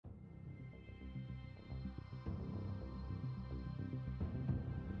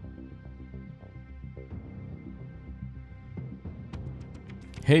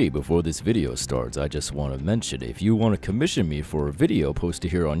Hey, before this video starts, I just want to mention, if you want to commission me for a video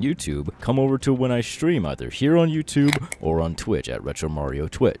posted here on YouTube, come over to when I stream either here on YouTube or on Twitch at Retro Mario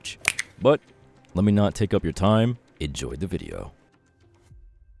Twitch. But, let me not take up your time, enjoy the video.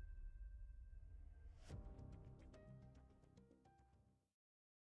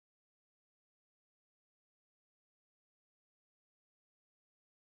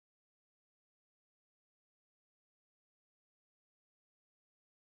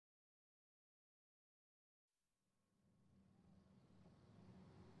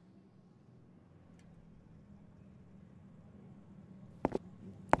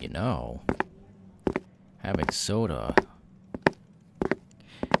 You know, having soda,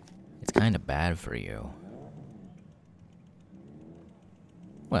 it's kind of bad for you.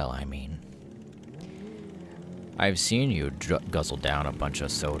 Well, I mean, I've seen you guzzle down a bunch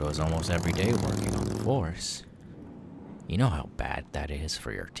of sodas almost every day working on the force. You know how bad that is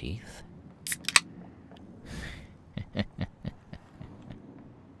for your teeth?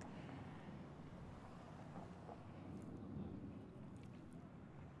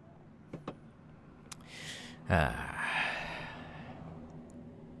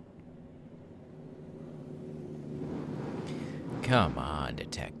 Come on,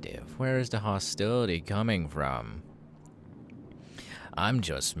 detective. Where is the hostility coming from? I'm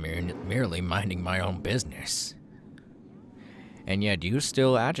just merely minding my own business. And yet you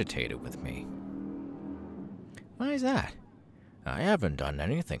still agitated with me. Why is that? I haven't done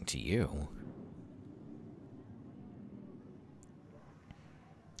anything to you.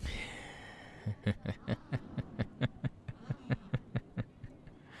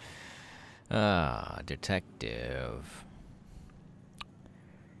 Detective.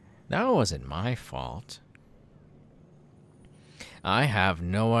 That wasn't my fault. I have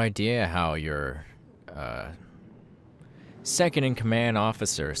no idea how your second-in-command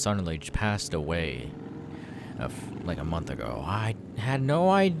officer suddenly passed away like a month ago. I had no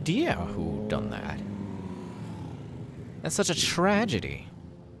idea who done that. That's such a tragedy.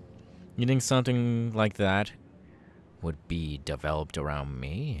 You think something like that would be developed around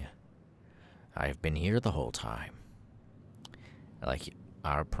me? I've been here the whole time. Like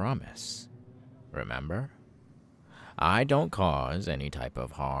our promise. Remember? I don't cause any type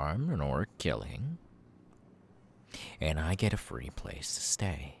of harm nor killing. And I get a free place to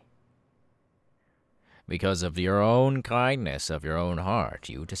stay. Because of your own kindness of your own heart,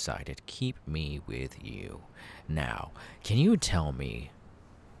 you decided to keep me with you. Now, can you tell me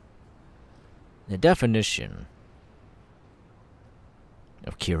the definition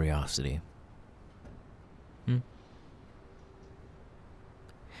of curiosity?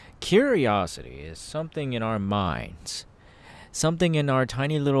 Curiosity is something in our minds, something in our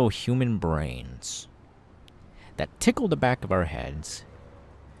tiny little human brains that tickle the back of our heads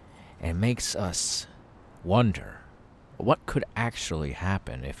and makes us wonder what could actually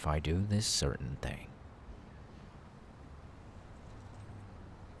happen if I do this certain thing.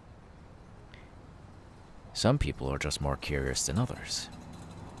 Some people are just more curious than others.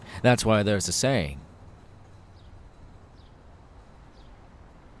 That's why there's a saying.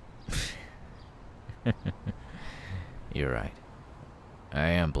 You're right. I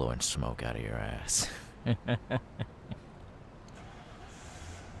am blowing smoke out of your ass.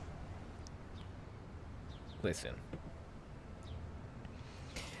 Listen.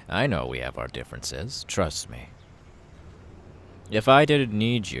 I know we have our differences. Trust me. If I didn't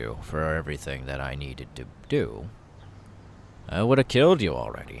need you for everything that I needed to do, I would have killed you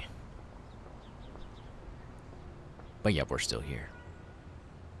already. But yet we're still here.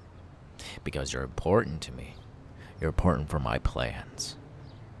 Because you're important to me. You're important for my plans.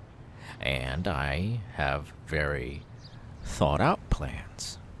 And I have very thought out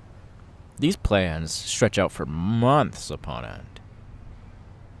plans. These plans stretch out for months upon end.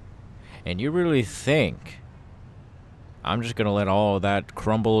 And you really think I'm just gonna let all of that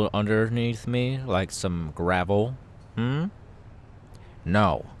crumble underneath me like some gravel?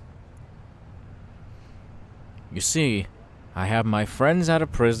 No. You see, I have my friends out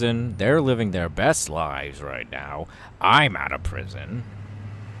of prison. They're living their best lives right now. I'm out of prison.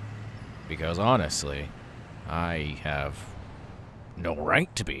 Because honestly, I have no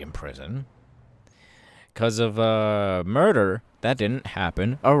right to be in prison. Because of murder that didn't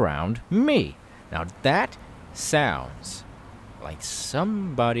happen around me. Now that sounds like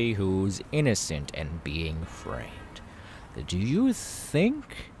somebody who's innocent and being framed. Do you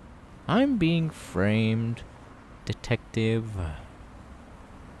think I'm being framed, detective?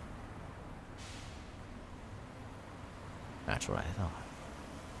 That's what I thought.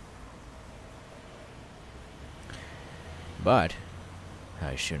 But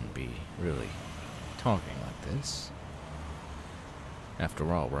I shouldn't be really talking like this.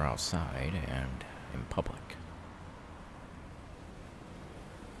 After all, we're outside and in public.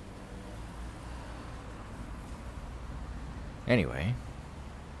 Anyway,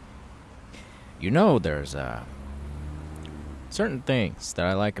 you know there's certain things that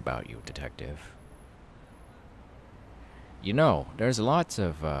I like about you, Detective. You know, there's lots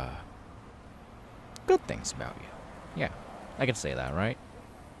of good things about you. Yeah, I can say that, right?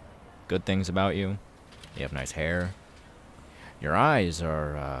 Good things about you. You have nice hair. Your eyes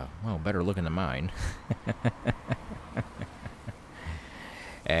are, well, better looking than mine.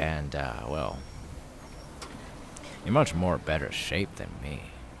 And, well, you're much more better shape than me.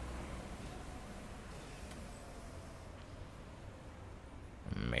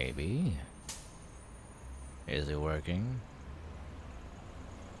 Maybe. Is it working?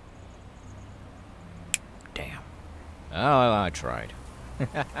 Damn. Oh, I tried.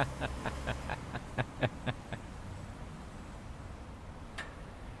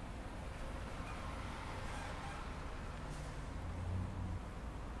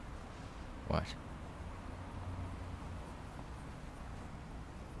 What?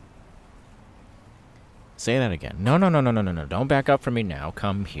 Say that again. No, no, no, no, no, no, no. Don't back up from me now.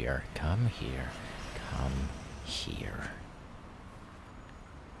 Come here. Come here. Come here.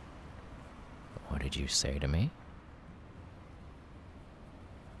 What did you say to me?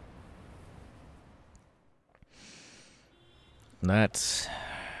 That's...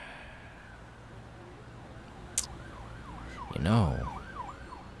 You know...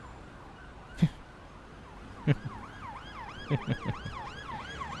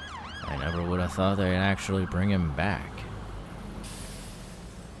 I never would have thought they'd actually bring him back.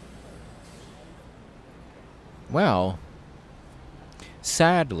 Well,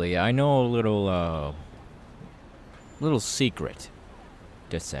 sadly, I know a little secret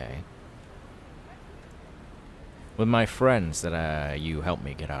to say. With my friends that you helped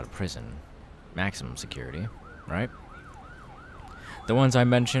me get out of prison, maximum security, right? The ones I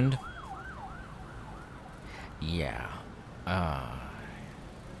mentioned? Yeah.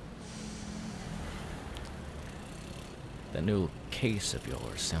 The new case of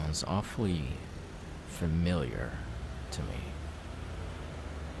yours sounds awfully familiar to me.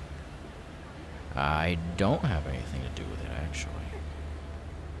 I don't have anything to do with it, actually.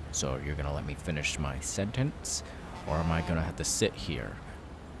 So you're gonna let me finish my sentence, or am I gonna have to sit here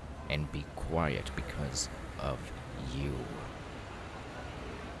and be quiet because of you?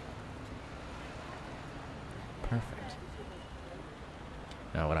 Perfect.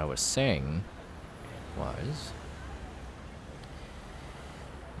 Now, what I was saying was,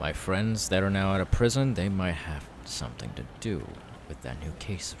 my friends that are now out of prison, they might have something to do with that new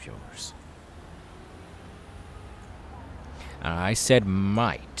case of yours. I said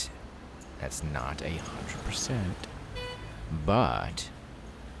might. That's not 100%. But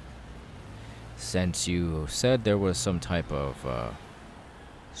since you said there was some type of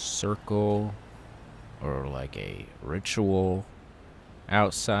circle or like a ritual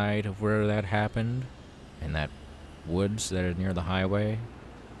outside of where that happened, in that woods that are near the highway,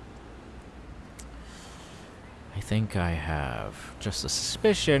 I think I have just a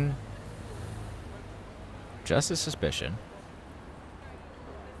suspicion. Just a suspicion.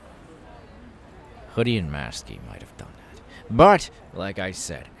 Hoodie and Masky might have done that. But, like I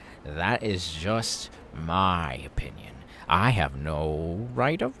said, that is just my opinion. I have no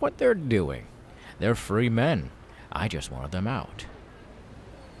right of what they're doing. They're free men. I just wanted them out.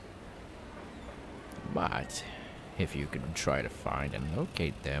 But if you can try to find and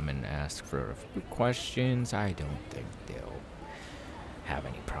locate them and ask for a few questions, I don't think they'll have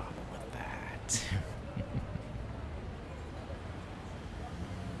any problem with that.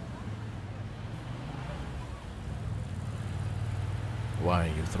 Why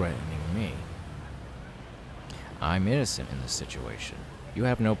are you threatening me? I'm innocent in this situation. You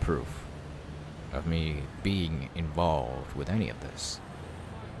have no proof of me being involved with any of this.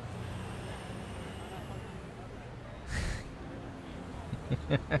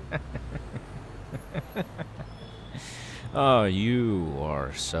 Oh, you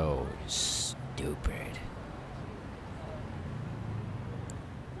are so stupid.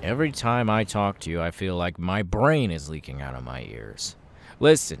 Every time I talk to you, I feel like my brain is leaking out of my ears.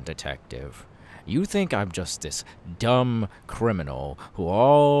 Listen, detective, you think I'm just this dumb criminal who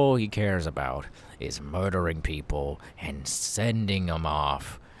all he cares about is murdering people and sending them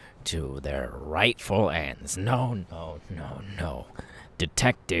off to their rightful ends. No, no, no, no.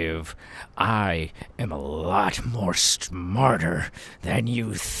 Detective, I am a lot more smarter than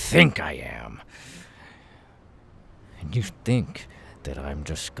you think I am. And you think that I'm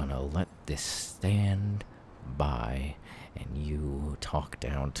just gonna let this stand by and you talk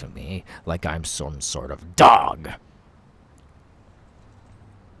down to me like I'm some sort of dog.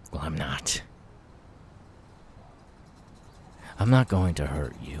 Well, I'm not. I'm not going to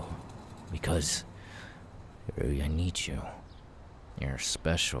hurt you because I need you. You're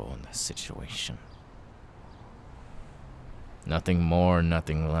special in this situation. Nothing more,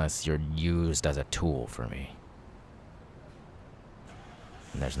 nothing less. You're used as a tool for me.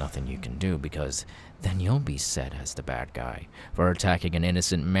 And there's nothing you can do because then you'll be set as the bad guy for attacking an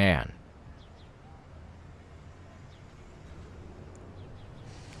innocent man.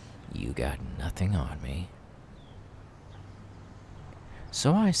 You got nothing on me.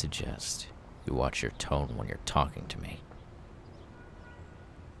 So I suggest you watch your tone when you're talking to me.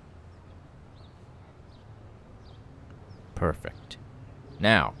 Perfect.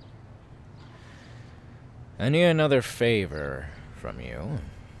 Now, I need another favor from you.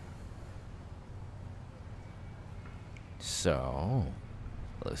 So,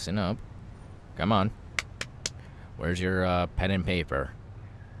 listen up. Come on. Where's your pen and paper?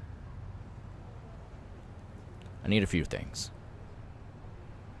 I need a few things.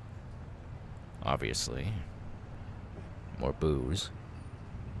 Obviously, more booze.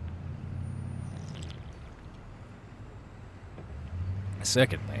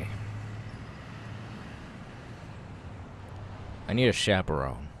 Secondly, I need a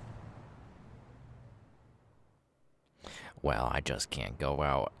chaperone. Well, I just can't go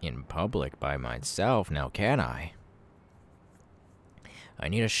out in public by myself now, can I? I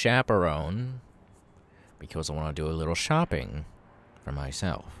need a chaperone because I want to do a little shopping for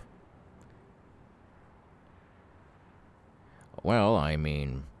myself. Well, I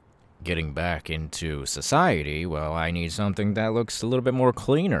mean, getting back into society, well, I need something that looks a little bit more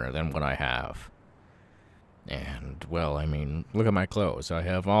cleaner than what I have. And, well, I mean, look at my clothes. I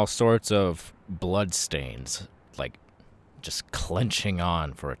have all sorts of blood stains, like, just clenching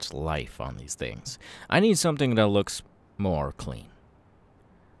on for its life on these things. I need something that looks more clean.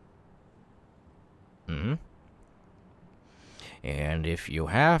 And if you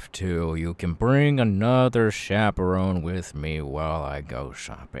have to, you can bring another chaperone with me while I go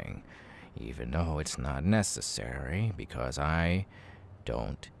shopping. Even though it's not necessary, because I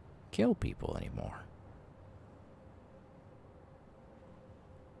don't kill people anymore.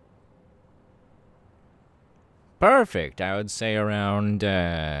 Perfect. I would say around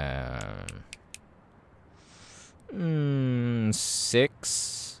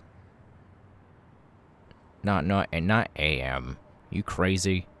 6. Not AM. You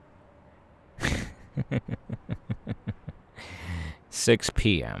crazy? 6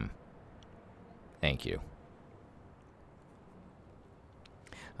 p.m. Thank you.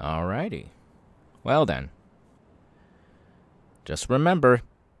 Alrighty. Well then. Just remember,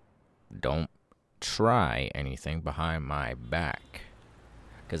 don't try anything behind my back.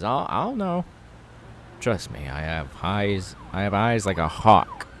 'Cause I'll know. Trust me, I have eyes like a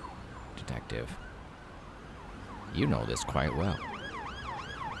hawk, detective. You know this quite well.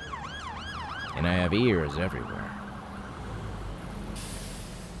 And I have ears everywhere.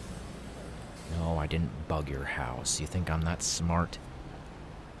 No, I didn't bug your house. You think I'm that smart?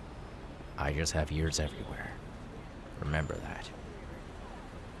 I just have ears everywhere. Remember that.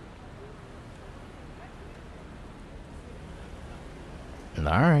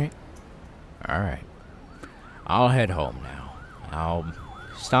 Alright. Alright. I'll head home now. I'll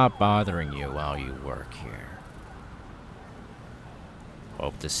stop bothering you while you work here.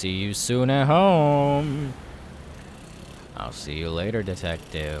 Hope to see you soon at home. I'll see you later,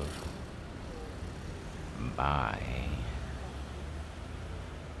 detective. Bye.